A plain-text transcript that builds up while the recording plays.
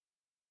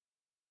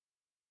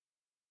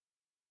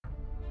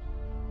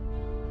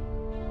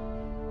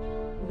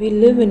We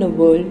live in a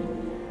world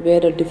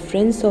where a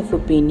difference of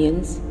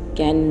opinions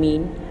can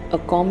mean a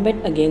combat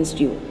against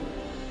you.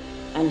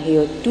 And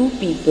here, two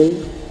people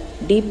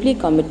deeply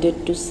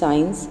committed to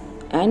science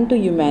and to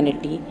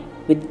humanity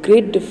with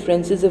great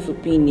differences of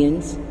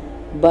opinions,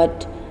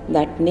 but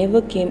that never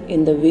came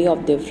in the way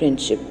of their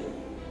friendship.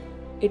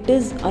 It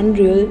is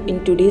unreal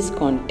in today's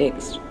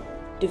context,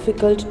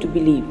 difficult to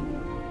believe.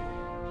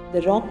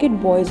 The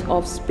rocket boys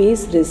of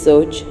space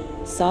research,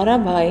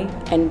 Sarabhai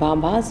and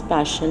Bhabha's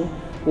passion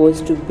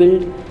was to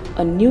build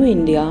a new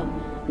India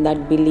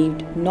that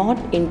believed not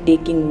in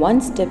taking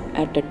one step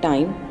at a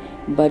time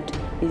but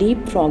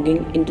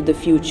leapfrogging into the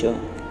future.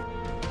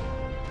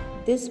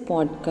 This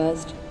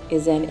podcast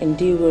is an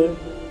endeavor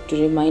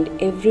to remind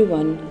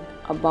everyone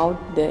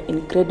about their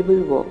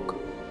incredible work.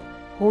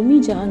 Homi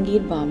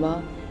Jahangir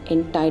Bhabha,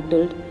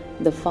 entitled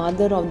the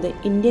father of the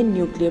Indian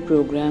nuclear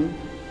program,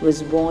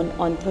 was born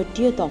on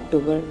 30th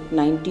October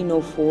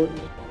 1904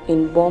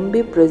 in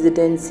Bombay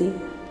Presidency,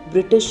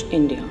 British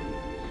India.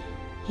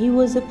 He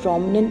was a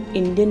prominent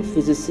Indian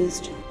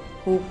physicist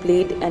who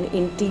played an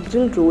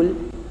integral role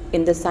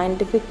in the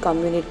scientific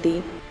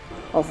community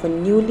of a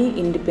newly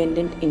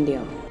independent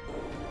India.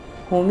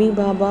 Homi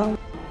Bhabha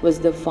was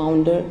the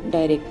founder,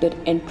 director,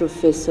 and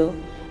professor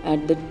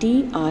at the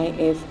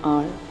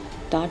TIFR,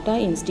 Tata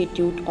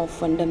Institute of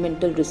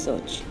Fundamental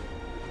Research.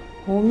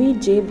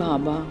 Homi J.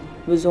 Bhabha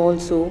was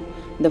also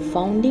the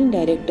founding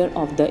director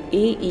of the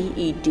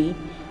AEET,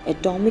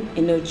 Atomic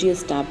Energy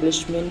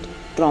Establishment,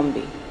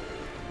 Trombay,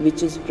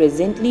 which is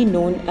presently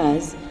known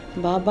as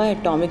Bhabha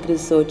Atomic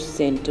Research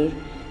Center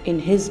in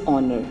his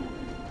honor.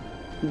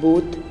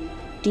 Both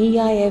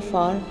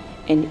TIFR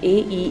and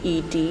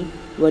AEET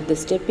were the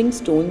stepping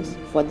stones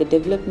for the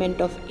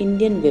development of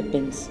Indian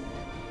weapons.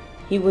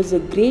 He was a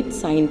great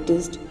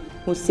scientist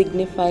who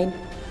signified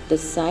the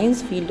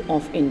science field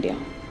of India.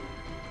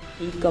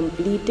 He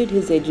completed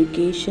his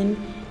education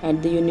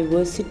at the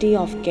University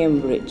of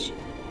Cambridge.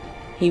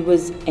 He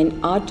was an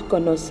art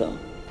connoisseur.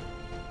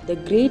 The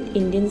great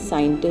Indian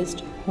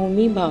scientist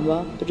Homi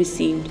Bhabha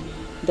received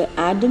the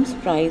Adams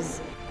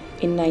Prize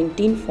in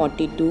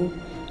 1942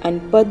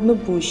 and Padma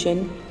Bhushan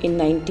in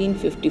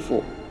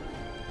 1954.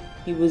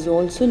 He was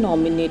also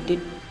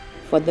nominated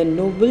for the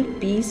Nobel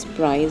Peace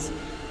Prize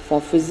for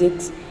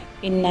Physics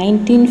in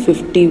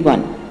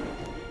 1951.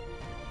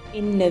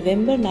 In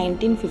November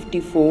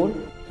 1954,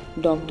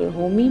 Dr.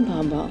 Homi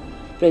Bhabha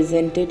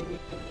presented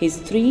his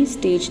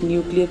three-stage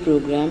nuclear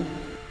program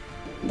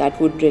that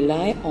would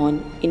rely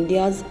on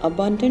India's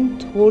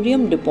abundant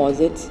thorium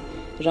deposits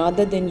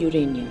rather than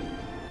uranium.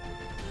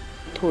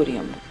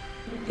 Thorium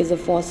is a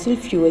fossil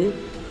fuel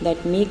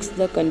that makes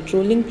the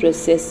controlling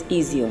process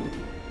easier.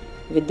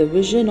 With the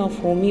vision of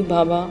Homi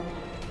Bhabha,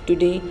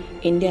 today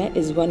India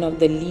is one of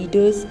the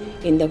leaders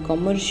in the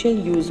commercial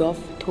use of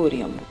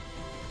thorium.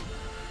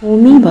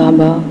 Homi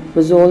Bhabha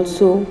was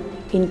also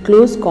in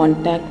close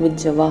contact with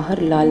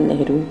Jawaharlal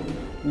Nehru,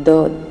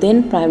 the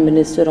then Prime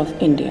Minister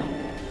of India.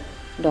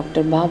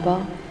 Dr.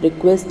 Bhabha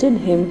requested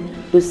him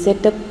to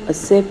set up a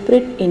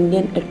separate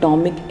Indian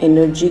Atomic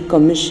Energy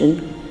Commission,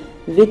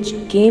 which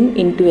came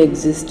into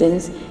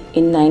existence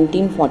in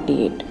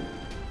 1948,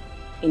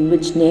 in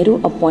which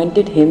Nehru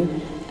appointed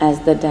him as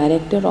the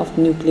Director of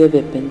Nuclear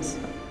Weapons.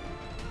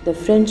 The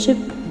friendship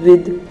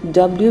with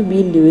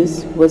W.B.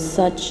 Lewis was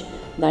such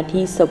that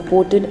he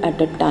supported at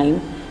a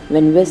time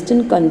when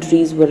Western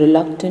countries were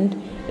reluctant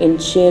in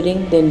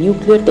sharing their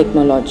nuclear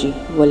technology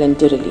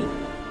voluntarily.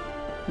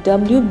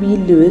 W.B.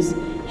 Lewis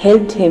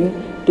helped him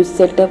to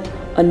set up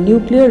a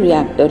nuclear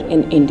reactor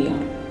in India.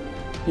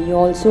 He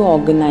also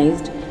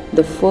organized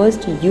the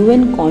first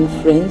UN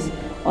conference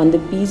on the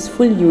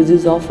peaceful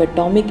uses of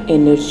atomic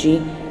energy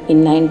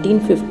in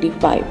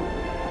 1955.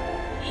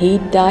 He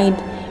died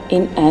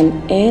in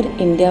an Air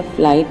India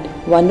Flight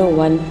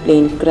 101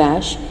 plane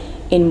crash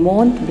in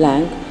Mont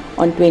Blanc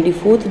on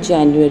 24th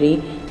January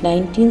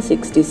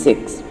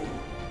 1966.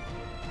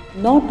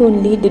 Not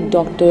only did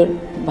Dr.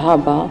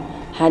 Bhabha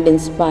had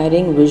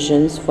inspiring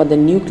visions for the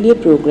nuclear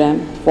program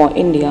for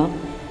India,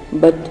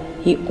 but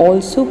he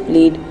also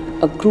played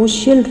a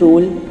crucial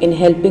role in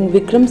helping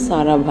Vikram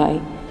Sarabhai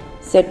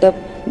set up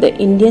the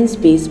Indian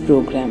space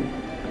program.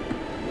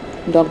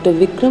 Dr.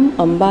 Vikram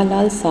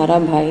Ambalal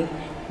Sarabhai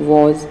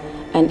was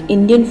an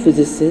Indian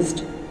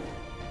physicist.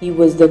 He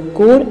was the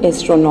core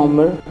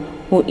astronomer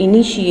who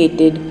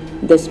initiated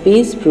the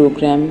space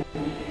program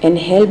and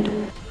helped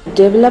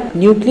develop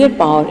nuclear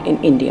power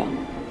in India.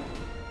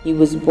 He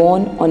was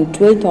born on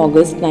 12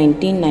 August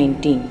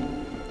 1919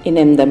 in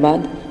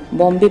Ahmedabad,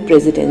 Bombay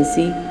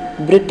Presidency,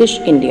 British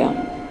India.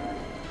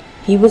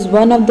 He was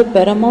one of the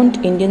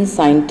paramount Indian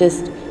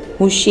scientists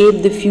who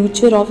shaped the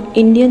future of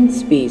Indian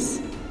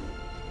space.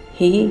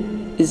 He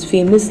is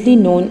famously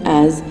known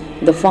as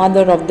the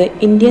father of the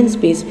Indian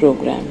space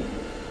program.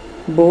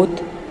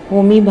 Both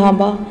Homi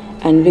Bhabha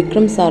and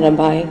Vikram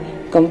Sarabhai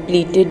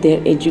completed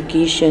their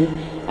education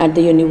at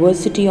the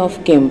University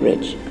of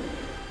Cambridge.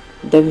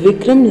 The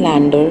Vikram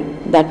lander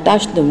that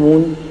touched the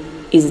moon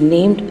is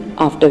named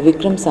after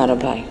Vikram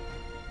Sarabhai.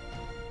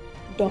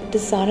 Dr.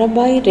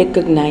 Sarabhai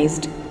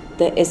recognized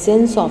the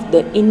essence of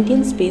the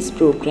Indian space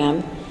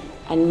program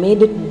and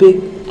made it big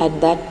at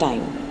that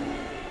time.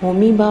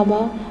 Homi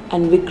Bhabha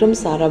and Vikram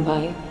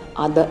Sarabhai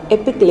are the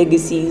epic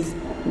legacies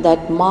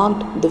that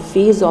marked the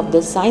phase of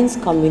the science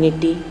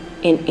community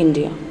in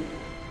India.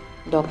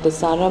 Dr.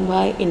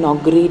 Sarabhai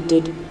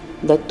inaugurated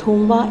the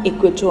Thumba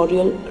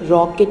Equatorial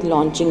Rocket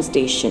Launching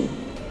Station,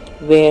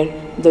 where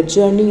the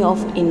journey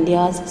of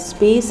India's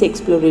space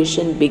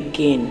exploration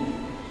began.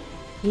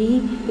 He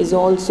is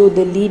also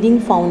the leading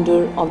founder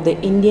of the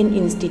Indian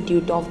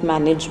Institute of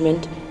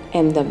Management,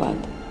 Ahmedabad.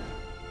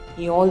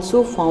 He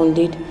also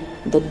founded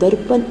the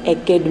Darpan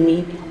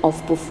Academy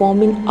of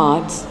Performing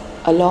Arts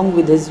along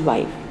with his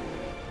wife.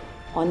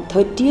 On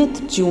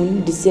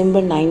 30th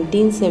December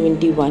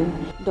 1971,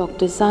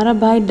 Dr.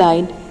 Sarabhai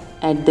died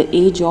at the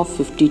age of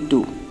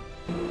 52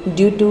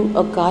 due to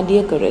a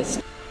cardiac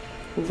arrest.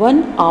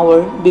 1 hour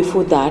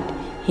before that,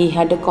 he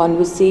had a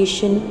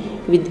conversation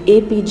with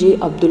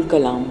APJ Abdul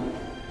Kalam.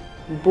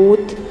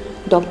 Both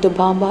Dr.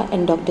 Bhabha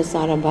and Dr.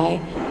 Sarabhai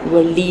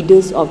were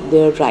leaders of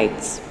their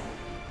rights.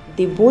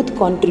 They both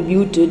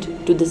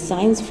contributed to the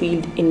science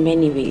field in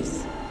many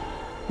ways.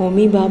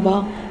 Homi Bhabha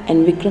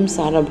and Vikram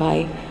Sarabhai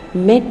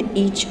met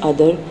each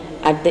other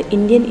at the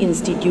Indian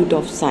Institute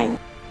of Science.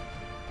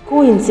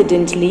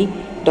 Coincidentally,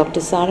 Dr.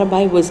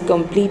 Sarabhai was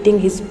completing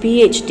his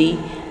PhD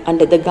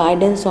under the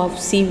guidance of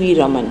C.V.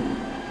 Raman.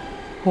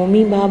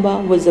 Homi Bhabha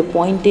was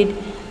appointed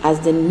as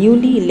the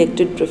newly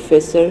elected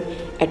professor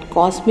at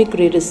Cosmic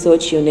Ray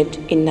Research Unit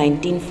in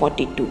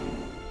 1942.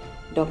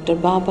 Dr.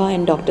 Bhabha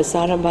and Dr.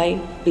 Sarabhai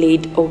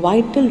played a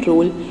vital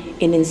role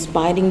in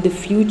inspiring the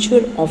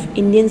future of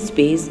Indian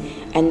space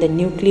and the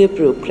nuclear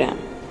program.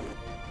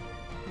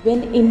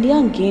 When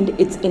India gained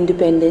its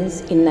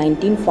independence in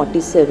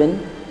 1947,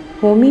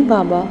 Homi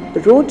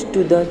Bhabha wrote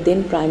to the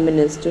then Prime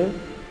Minister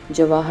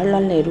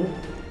Jawaharlal Nehru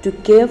to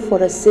care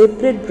for a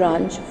separate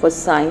branch for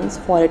science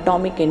for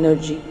atomic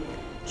energy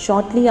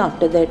shortly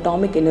after the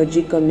Atomic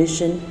Energy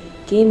Commission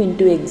came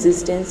into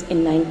existence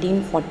in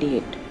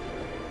 1948.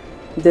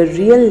 The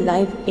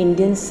real-life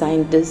Indian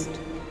scientists,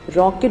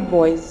 rocket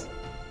boys,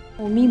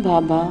 Homi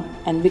Bhabha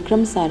and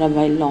Vikram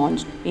Sarabhai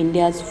launched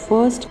India's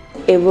first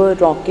ever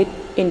rocket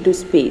into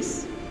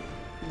space.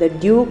 The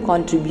duo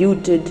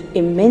contributed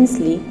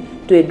immensely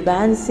to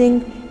advancing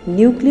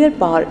nuclear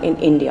power in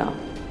India.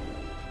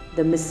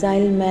 The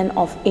missile man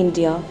of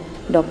India,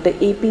 Dr.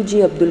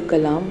 APJ Abdul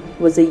Kalam,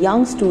 was a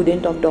young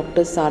student of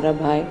Dr.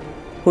 Sarabhai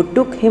who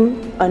took him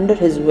under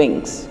his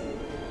wings.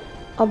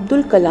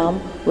 Abdul Kalam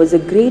was a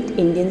great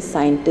Indian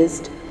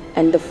scientist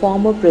and the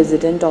former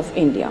President of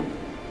India.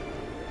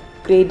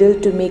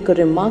 Cradled to make a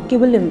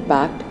remarkable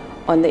impact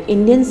on the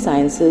Indian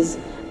sciences,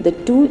 the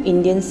two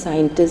Indian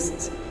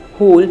scientists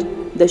hold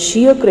the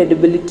sheer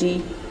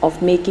credibility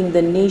of making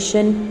the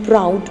nation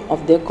proud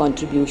of their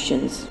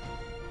contributions.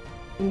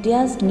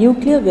 India's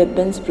nuclear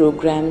weapons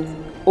programs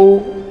owe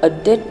a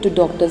debt to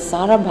Dr.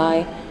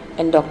 Sarabhai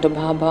and Dr.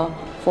 Bhabha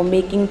for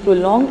making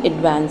prolonged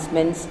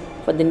advancements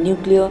for the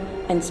nuclear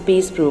and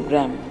space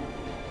program.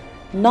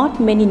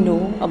 Not many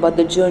know about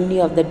the journey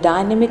of the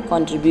dynamic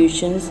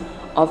contributions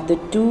of the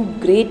two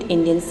great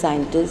Indian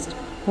scientists,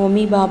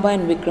 Homi Bhabha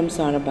and Vikram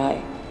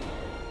Sarabhai.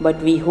 But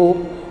we hope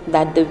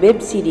that the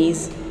web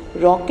series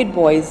Rocket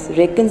Boys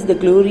reckons the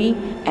glory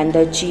and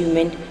the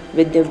achievement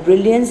with their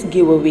brilliance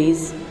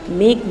giveaways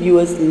make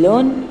viewers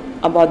learn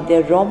about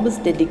their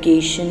robust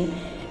dedication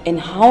and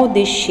how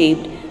they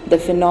shaped the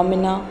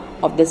phenomena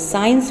of the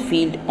science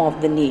field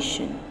of the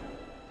nation.